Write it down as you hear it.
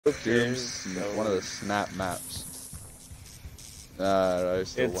Okay, One of the snap maps.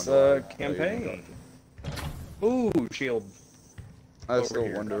 It's a campaign. Ooh, shield. I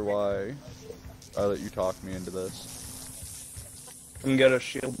still wonder why I let you talk me into this. Come get a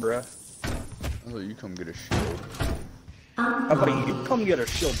shield, bruh. I let you come get a shield. How about you come get a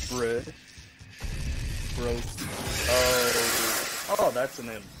shield, bruh? Bro. Oh, that's an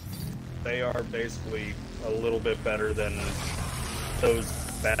imp. They are basically a little bit better than those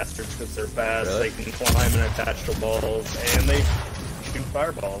bastards because they're fast, really? They can climb and attach to walls, and they shoot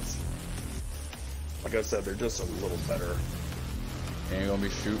fireballs. Like I said, they're just a little better. Ain't gonna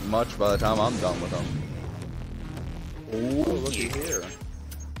be shooting much by the time I'm done with them. Ooh, looky here.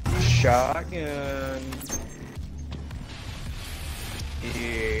 Shotgun.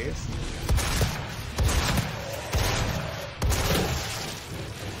 Yes.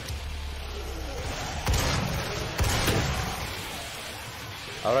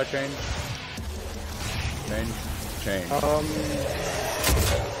 How would I change? Change.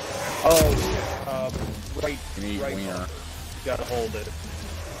 Right. You need right wiener. You gotta hold it.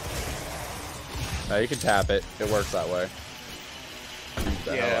 No, you can tap it. It works that way.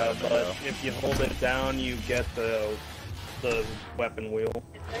 Yeah, but if you hold it down, you get the weapon wheel.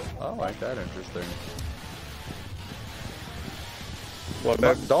 Oh, like that interesting. What?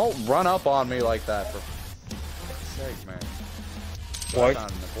 Don't run up on me like that, for fuck's sake, man. What? Down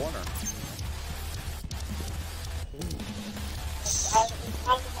in the corner.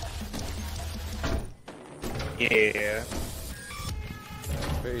 Yeah.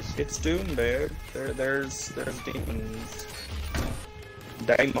 Face. It's Doom, dude. There's demons.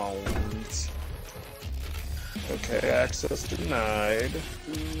 Daemons. Okay, access denied.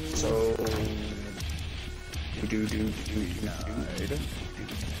 So denied.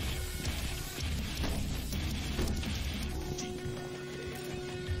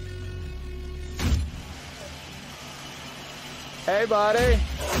 Hey, buddy.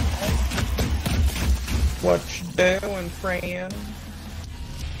 What you doing, friend?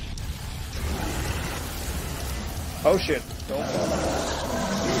 Oh shit! Don't fall.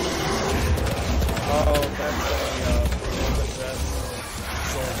 Oh,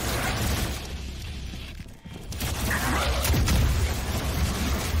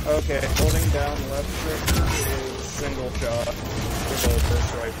 okay, holding down left trigger is single shot for the first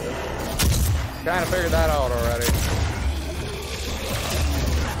rifle. Kinda figured that out already.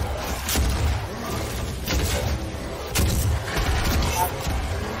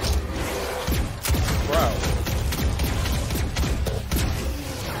 Bro.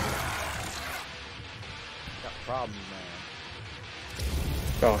 Got problems, man.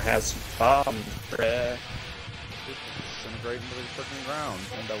 Gonna have some problems, bruh. Disintegrate into the freaking ground.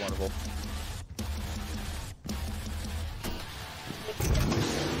 Ain't that wonderful?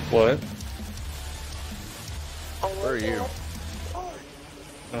 What? Where are you?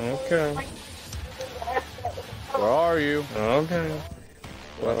 Okay. Where are you? Okay.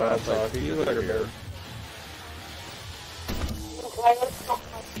 Well, I'll talk to you later, here.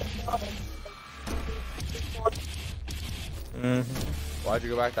 Why'd you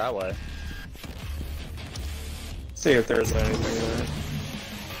go back that way? See if there's anything there.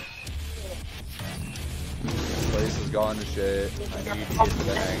 This place has gone to shit. I need to get to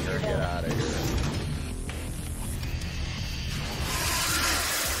the hangar and get out of here.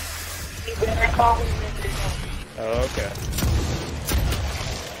 Okay.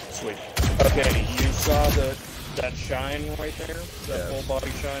 Sweet. Okay, you saw that shine right there? That full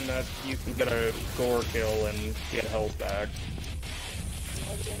body shine? That you can get a gore kill and get health back.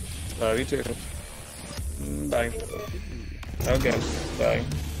 Love you too. Bye. Okay, bye.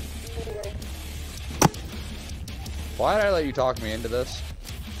 Why did I let you talk me into this?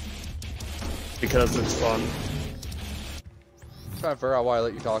 Because it's fun. I'm trying to figure out why I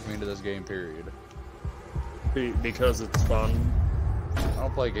let you talk me into this game, period. Because it's fun. I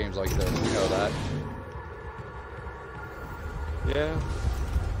don't play games like this, you know that. Yeah,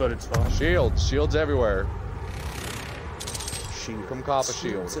 but it's fun. Shields everywhere. Shield. Come cop a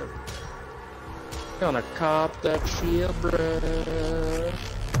shield. Gonna cop that shield, bruh.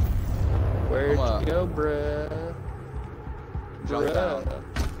 Where'd you go, bruh? Jump down.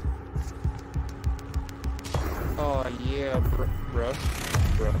 Oh yeah, bruh.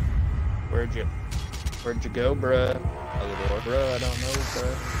 Where'd you go, bruh? Other door. Bruh, I don't know,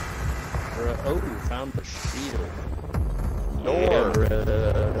 bruh. Bruh. Oh, found the shield. Door. Yeah,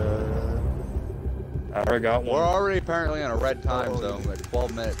 bruh. I already got one. We're already apparently in a red time zone, like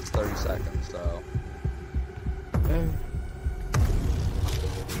 12 minutes, 30 seconds, so.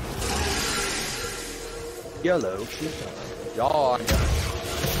 Yellow. Y'all,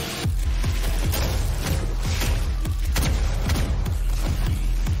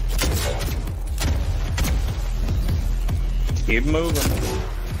 Keep moving.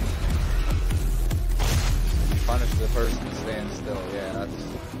 Punish the person that stands still. Yeah, that's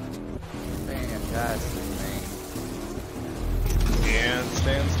fantastic, man. And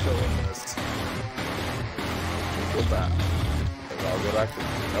stand still in this. Go back. I'll go back to.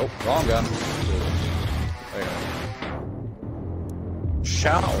 Nope, wrong gun. There you go.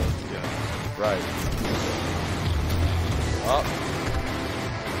 Shall. Yeah. Right. Up.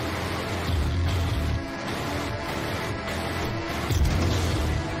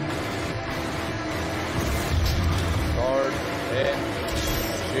 Guard. Hit.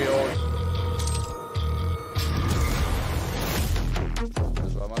 Shield.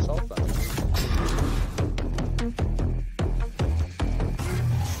 Just by myself then.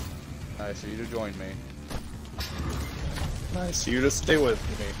 Nice of you to join me. Nice of you to stay with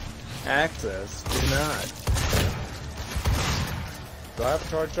me. Access denied. Do I have a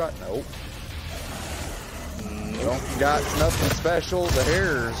charge shot? Nope. Don't got nothing special. The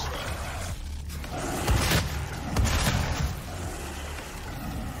hairs.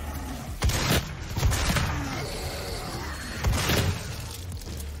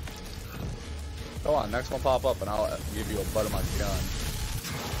 Go on, next one pop up and I'll give you a butt of my gun.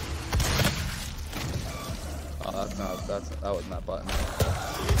 Oh, that wasn't that button.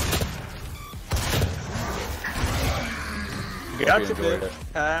 Gotcha, bitch.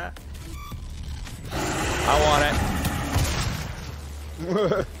 I want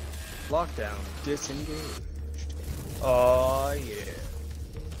it. Lockdown. Disengaged. Oh, yeah.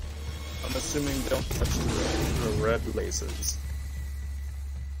 I'm assuming don't touch the red laces.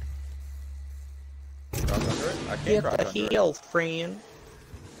 Cross under it? I can't Get cross the under it. heel, friend.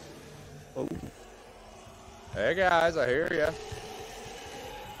 Oh. Hey guys, I hear ya.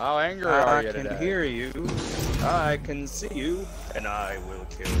 How angry are you I today? can hear you. I can see you. And I will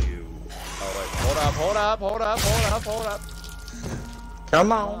kill you. Oh wait, hold up.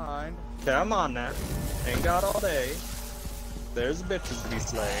 Come on. Fine. Come on now. Ain't got all day. There's bitches to be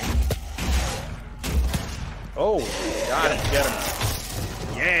slaying. Oh, got him. Get him.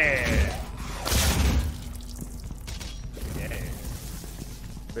 Yeah. Yeah.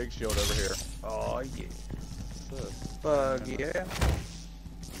 Big shield over here. Oh, yeah. What's this? Bug, yeah.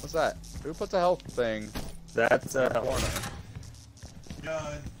 What's that? Who puts a health thing? That's a Corner.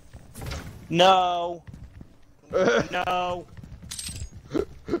 No. No. No.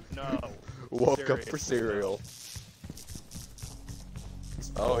 Woke up for cereal.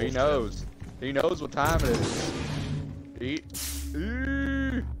 Oh, he knows. He knows what time it is. Eat.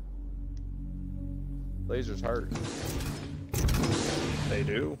 Ooh. Lasers hurt. They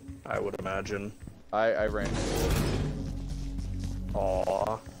do, I would imagine. I ran into it.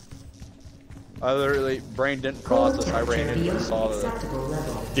 Aw. I literally, brain didn't process. I ran into it and saw the.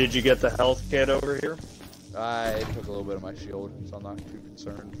 Did you get the health kit over here? I took a little bit of my shield, so I'm not too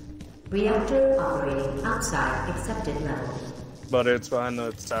concerned. Reactor operating outside accepted level. But it's behind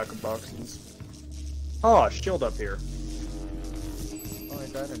the stack of boxes. Oh, shield up here. Oh,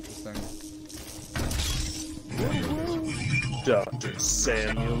 ain't that interesting? Dr.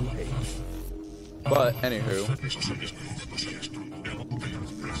 Samuel H. But, anywho.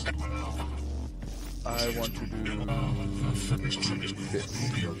 I want to do this.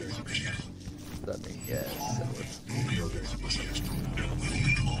 That means yes.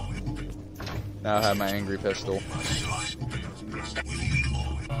 Now I have my angry pistol.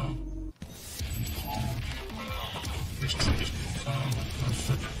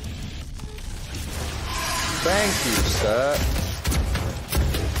 Thank you, sir.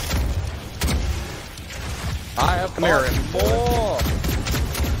 I have fought more.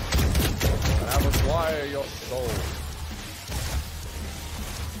 And I require your soul.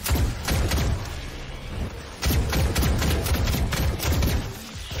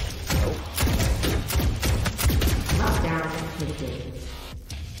 Lockdown mitigated.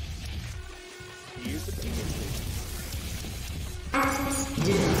 Use the PhD. Access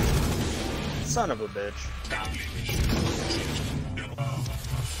denied. Son of a bitch.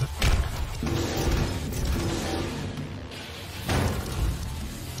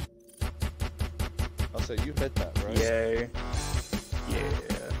 I'll say you hit that, right? Yay. Yeah.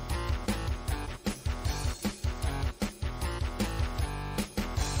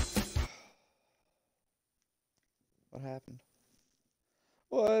 What happened?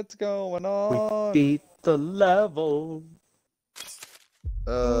 What's going on? We beat the level.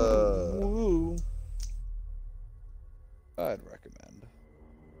 Woo. I'd recommend.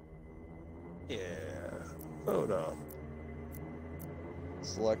 Yeah. Hold up.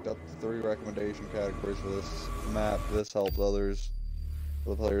 Select up to 3 recommendation categories for this map. This helps others.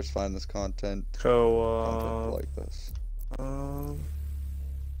 The players find this content Co-op. like this.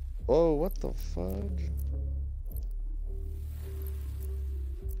 Whoa, what the fudge?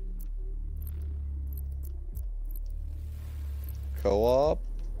 Co-op?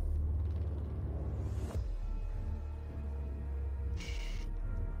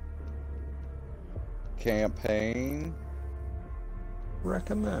 Campaign?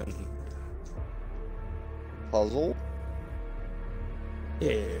 Recommend. Puzzle?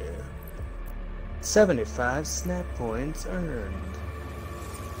 Yeah. 75 snap points earned.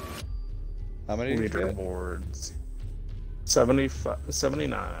 How many did you get? Leaderboards. 75,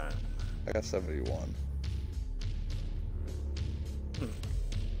 79. I got 71.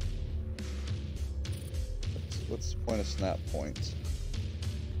 What's the point of snap points?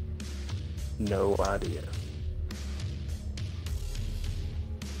 No idea.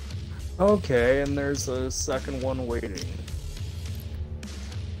 Okay, and there's a second one waiting.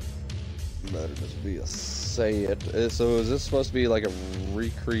 Better just be a say it. So is this supposed to be like a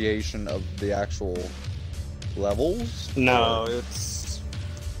recreation of the actual levels? No, it's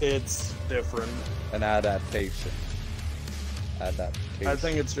different. An adaptation. Adaptation. I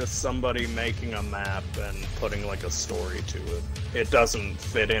think it's just somebody making a map and putting like a story to it. It doesn't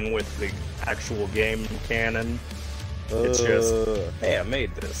fit in with the actual game canon. It's just, hey, I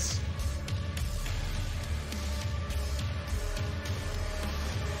made this.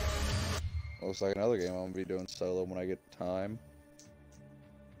 Looks like another game I'm gonna be doing solo when I get time.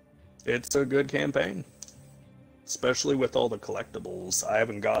 It's a good campaign. Especially with all the collectibles. I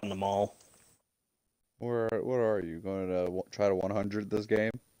haven't gotten them all. What are you going to try to 100 this game?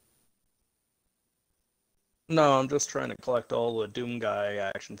 No, I'm just trying to collect all the Doom Guy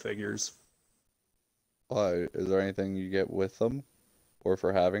action figures. Why? Is there anything you get with them? Or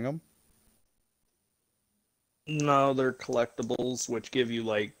for having them? No, they're collectibles, which give you,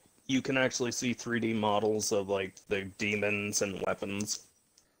 like, you can actually see 3D models of, like, the demons and weapons.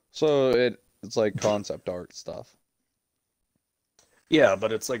 So it's like concept art stuff. Yeah,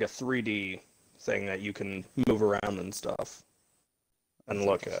 but it's like a 3D thing that you can move around and stuff. And That's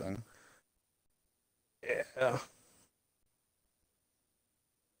look at. Yeah.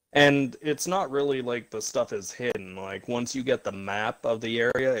 And it's not really like the stuff is hidden. Like, once you get the map of the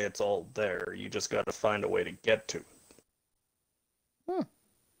area, it's all there. You just gotta find a way to get to it. Huh.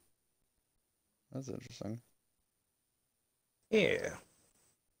 That's interesting. Yeah.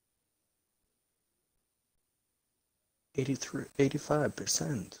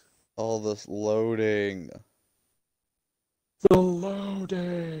 85%. All this loading. The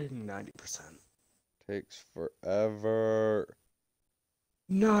loading! 90%. Takes forever.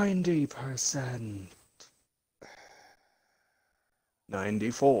 90%.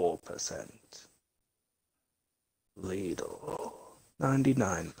 94%. Lidl.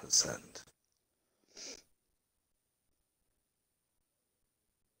 99%.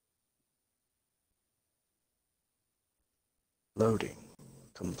 Loading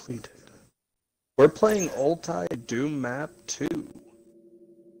completed. We're playing Ulti Doom Map 2.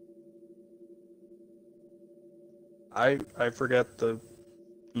 I forget the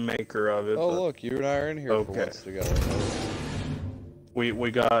maker of it. Oh but... look, you and I are in here for once together.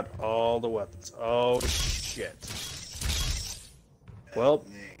 We got all the weapons. Oh shit. Well,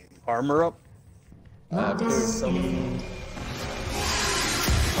 armor up. Destiny.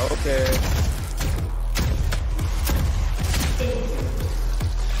 Okay.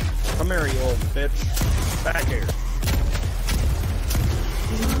 Come here, you old bitch. Back here.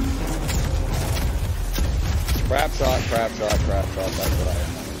 Crap shot, crap shot, crap shot. That's what I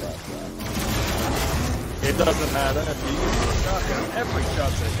am. Crap shot. It doesn't matter. If you use a shotgun, every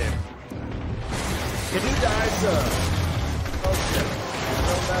shot's a hit. Can you guys, oh shit.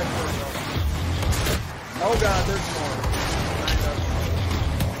 Go back for it. Oh god, there's more.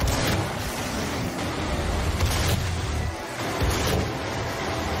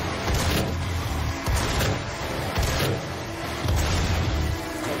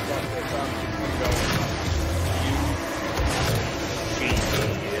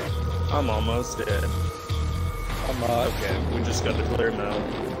 I'm almost dead. I'm not. Okay, we just got to clear now.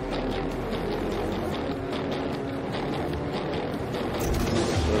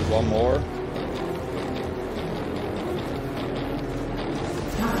 There's one more.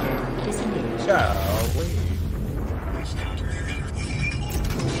 Countdown disengaged. Golly.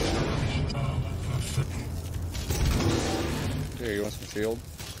 Here, you want some shield?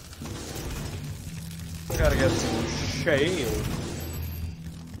 We gotta get some shade.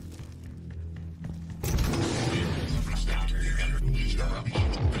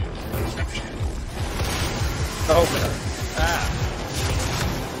 Oh god. Ah.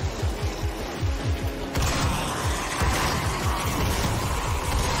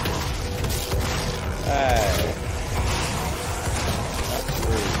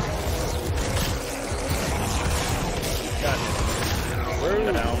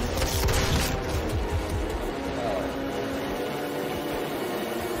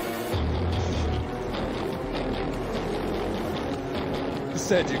 You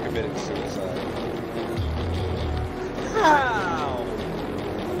said you committed suicide. How?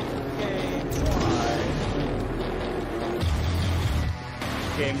 Games, why?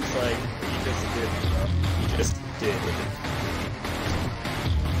 Game's like, you just did it, bro. You just did it.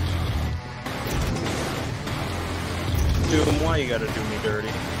 Doom, why you gotta do me dirty?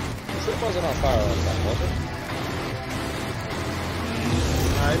 This shit wasn't on fire last time, was it?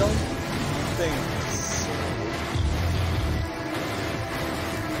 I don't think so.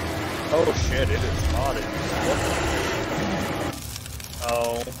 Oh shit, it is hot in here.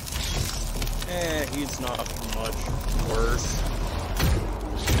 Oh. He's not much worse.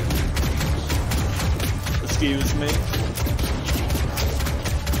 Excuse me.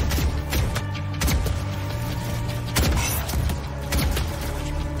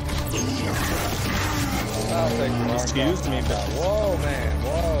 Excuse me, but whoa, man,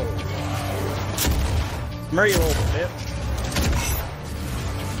 whoa. Come here, you little bitch.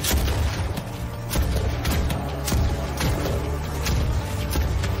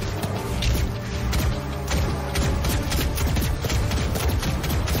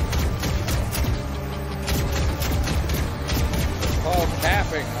 It's called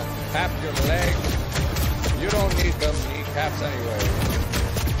tapping. I'll tap your leg. You don't need them kneecaps anyway.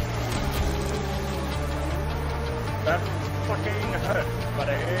 That fucking hurt,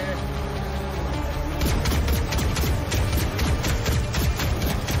 buddy.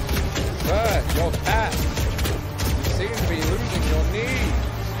 Good, your tap. You seem to be losing your knees.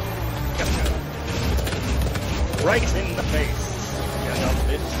 Right in the face, you dumb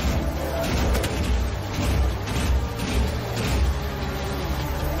bitch.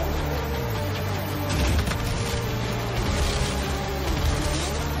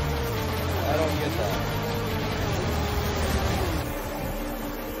 I don't get that.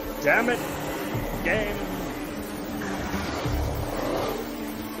 Damn it, game.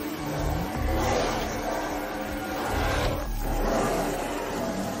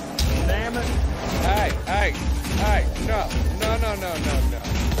 Damn it. Hey, no.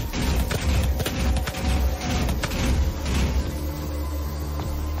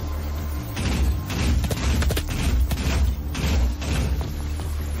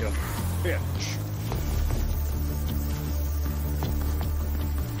 You bitch.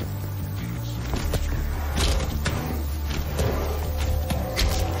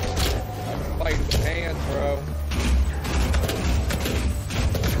 Fight with hands, bro.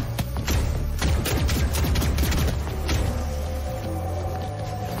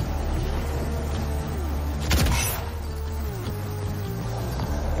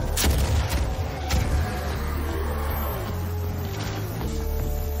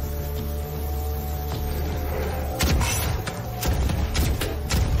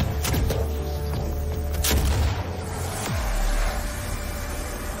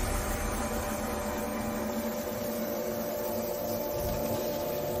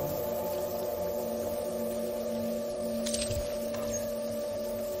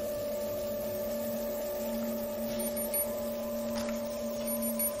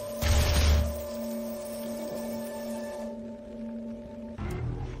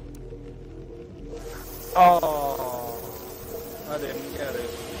 Oh, I didn't get it.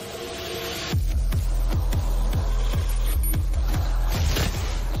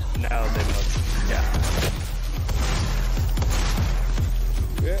 Now they must, yeah.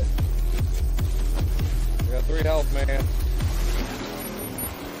 Good. We got 3 health, man.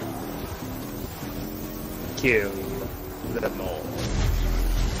 Kill them all.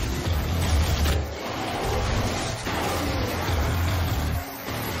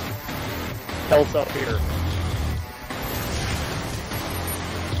 Health up here.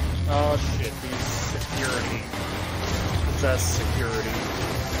 Oh shit, these security. Possess security.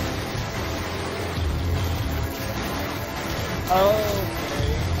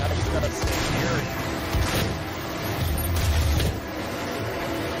 Okay, now he's got security.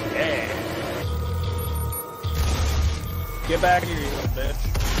 Yeah. Get back here, you little bitch.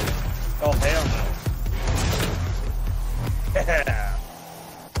 Oh, hell no. Yeah.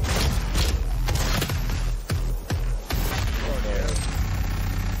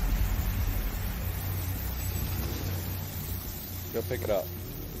 Go pick it up.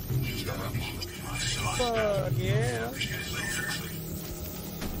 Fuck yeah.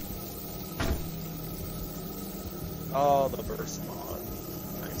 Oh, the burst mod.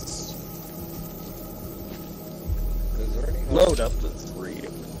 Nice. Is there any Load up to 3.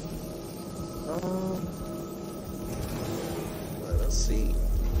 Let us see.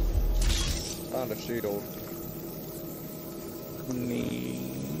 Found a shield.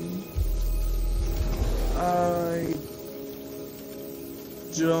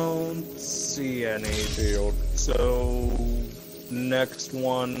 don't see any. Shield. So, next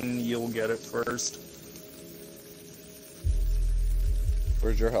one, you'll get it first.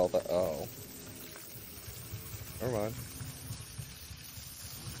 Where's your health at? Oh. Never mind.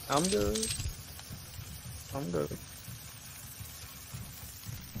 I'm good. I'm good.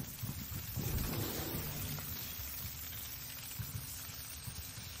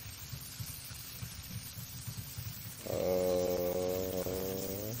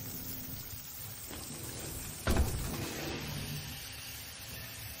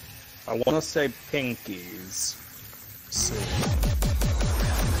 I want to say pinkies. Let's see.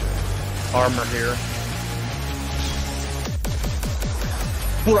 Armor here.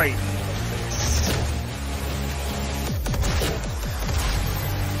 Right in the face.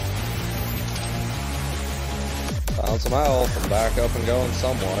 Found some health and back up and going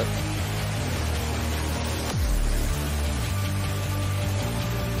somewhat.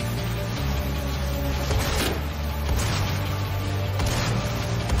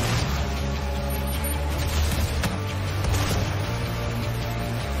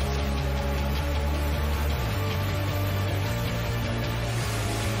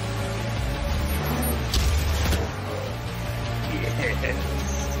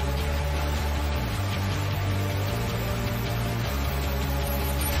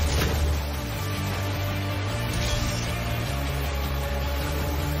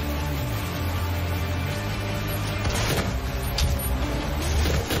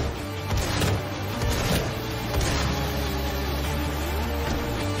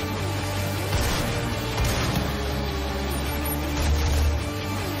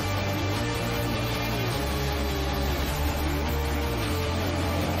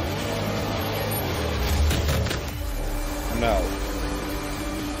 No.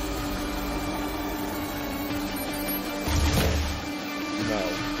 No.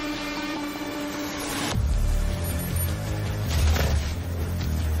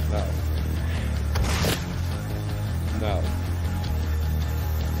 No. No.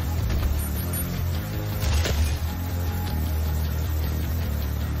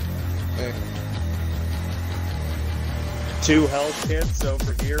 Eh. 2 health kits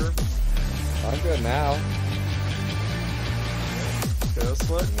over here. I'm good now. Just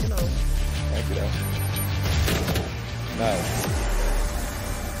letting you know. Thank you, though. No.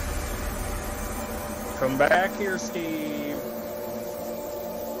 Come back here, Steve.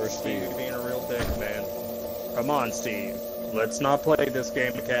 Where's Steve? Steve being a real dick, man. Come on, Steve. Let's not play this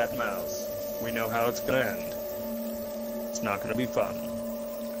game of cat and mouse. We know how it's gonna end. It's not gonna be fun.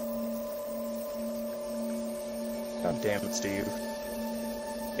 God damn it, Steve.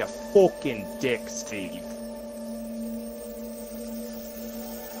 You fucking dick, Steve.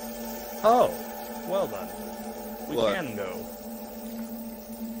 Oh, well then. We Look. can go.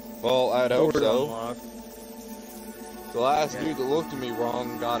 Well, I'd hope Door so. unlocked. The last Yeah. dude that looked at me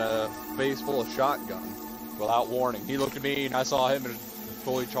wrong got a face full of shotgun without warning. He looked at me and I saw him and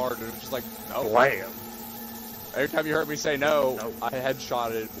fully charged and it was just like, no. Blam. Every time you heard me say no, Nope. I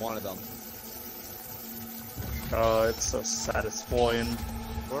headshotted one of them. Oh, it's so satisfying.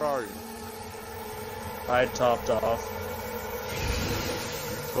 Where are you? I topped off.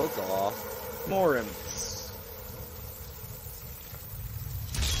 Took off. More imps.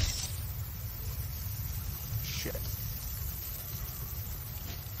 Shit.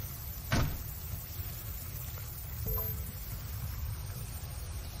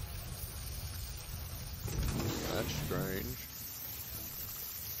 That's strange.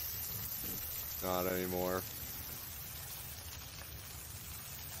 Not anymore.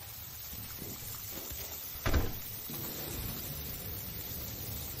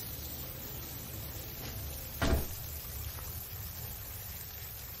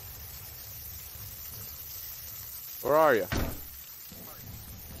 Where are you?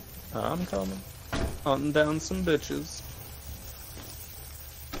 I'm coming. Hunting down some bitches.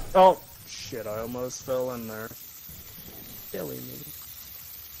 Oh, shit, I almost fell in there. Silly me.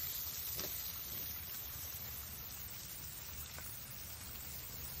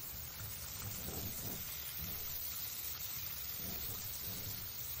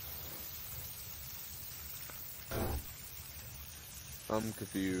 I'm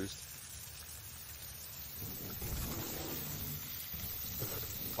confused.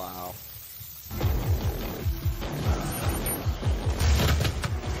 Wow.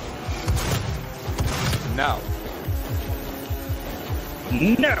 No.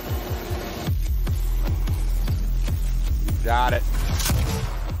 No! Got it.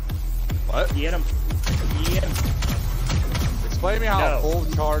 What? Get him. Get him. Explain me how No. a full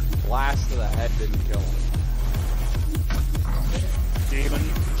charge blast to the head didn't kill him. demon.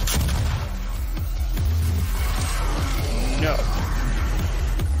 No.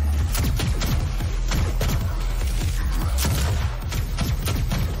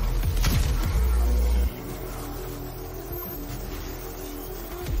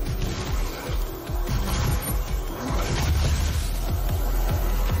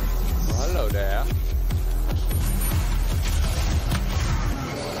 Hello there.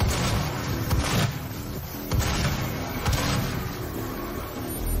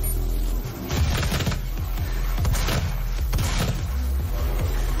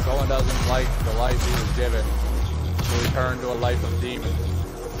 Someone doesn't like the life he was given, so he turned to a life of demons.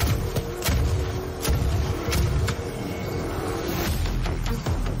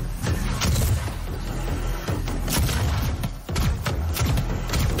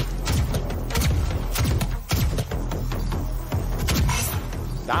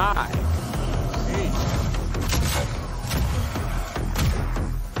 Die! Jeez.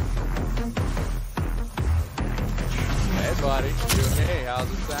 Hey buddy, you and me, how's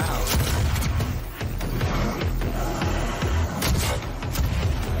it sound?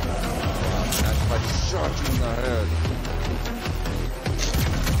 That's like shot you in the head.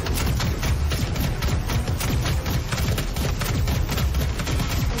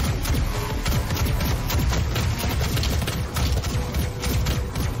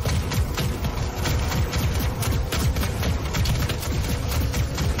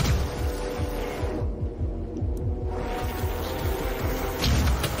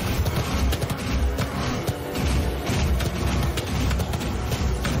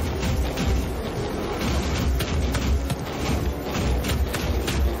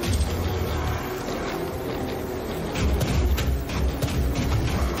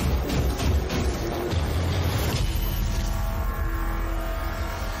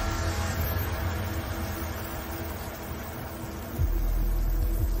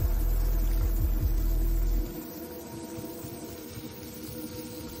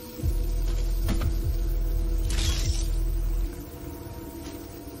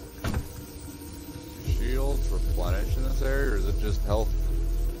 Replenish in this area, or is it just health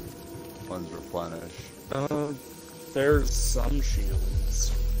ones replenish? There's some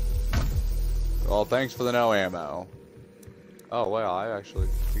shields. Well, thanks for the no ammo. Oh, well, you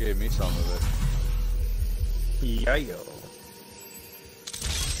gave me some of it. Yeah.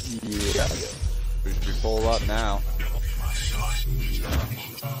 We should be full up now.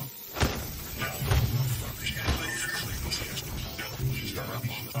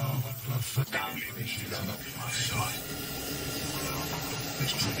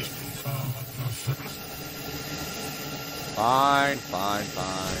 Fine.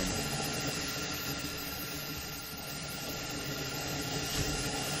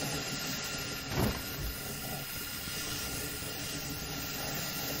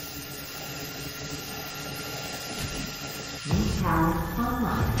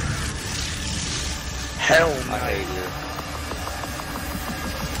 Hell no. I hate you.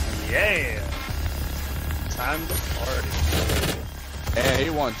 Yeah. Time to party. Hey, he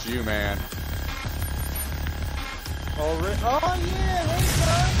wants you, man. Already? Oh yeah, hey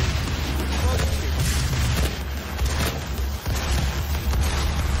son.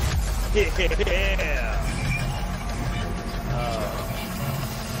 Yeah.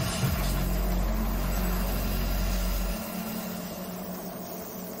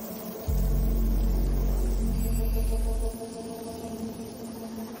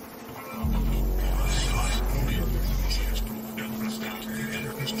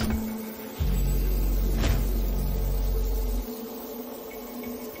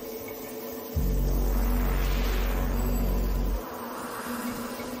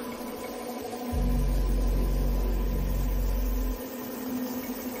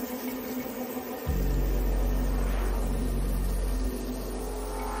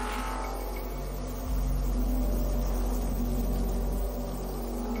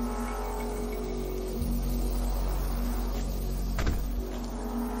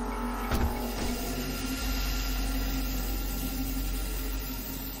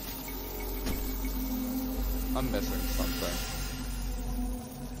 I'm missing something.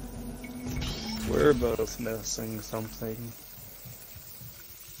 We're both missing something.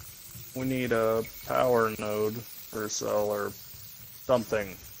 We need a power node or cell or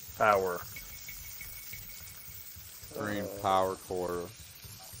something. Power. Green power core.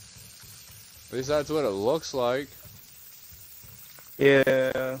 At least that's what it looks like.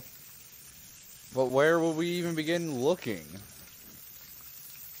 Yeah. But where will we even begin looking?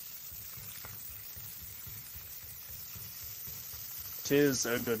 Tis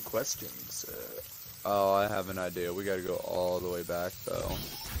a good question, sir. Oh, I have an idea. We gotta go all the way back, though.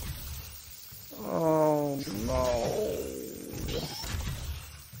 Oh no.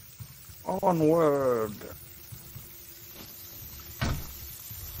 Onward.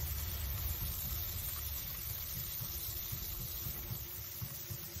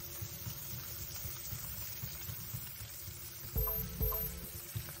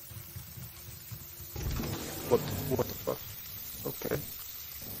 What the fuck? Okay.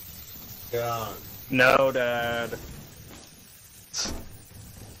 God. No, Dad.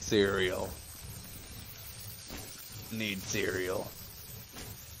 Cereal. Need cereal.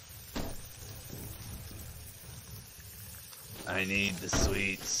 I need the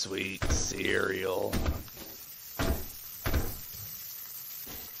sweet, sweet cereal.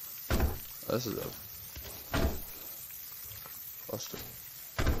 This is a cluster.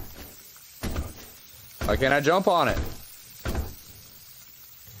 Why can't I jump on it?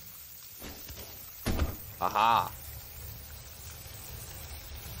 Aha.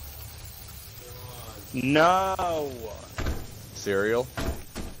 No. Cereal?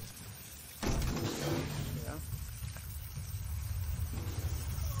 Yeah.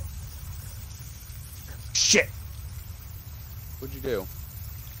 Shit. What'd you do?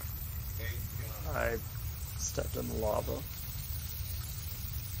 I stepped in the lava.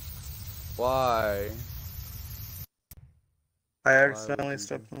 Why? I would accidentally you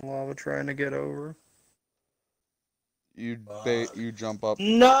stepped in the lava trying to get over. You jump up.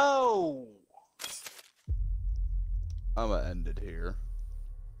 No! I'm gonna end it here.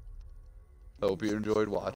 Hope you enjoyed watching.